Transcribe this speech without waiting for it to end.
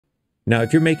Now,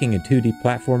 if you're making a 2D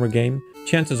platformer game,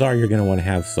 chances are you're going to want to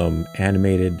have some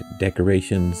animated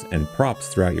decorations and props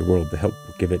throughout your world to help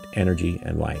give it energy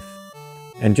and life.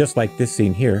 And just like this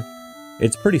scene here,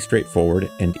 it's pretty straightforward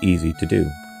and easy to do.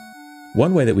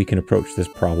 One way that we can approach this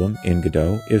problem in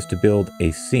Godot is to build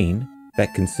a scene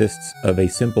that consists of a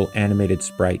simple animated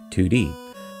sprite 2D.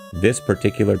 This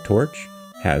particular torch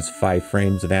has 5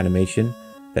 frames of animation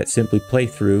that simply play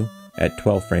through at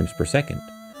 12 frames per second.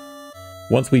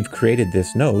 Once we've created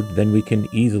this node, then we can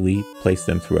easily place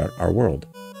them throughout our world.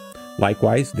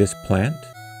 Likewise, this plant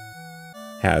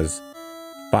has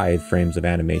 5 frames of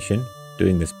animation,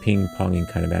 doing this ping-ponging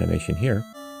kind of animation here.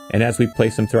 And as we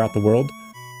place them throughout the world,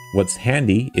 what's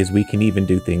handy is we can even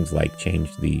do things like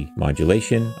change the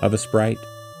modulation of a sprite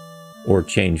or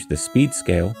change the speed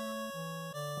scale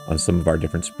on some of our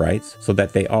different sprites so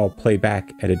that they all play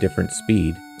back at a different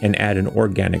speed and add an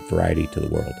organic variety to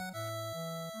the world.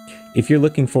 If you're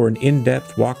looking for an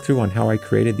in-depth walkthrough on how I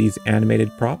created these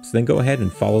animated props, then go ahead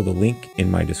and follow the link in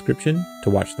my description to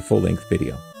watch the full-length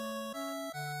video.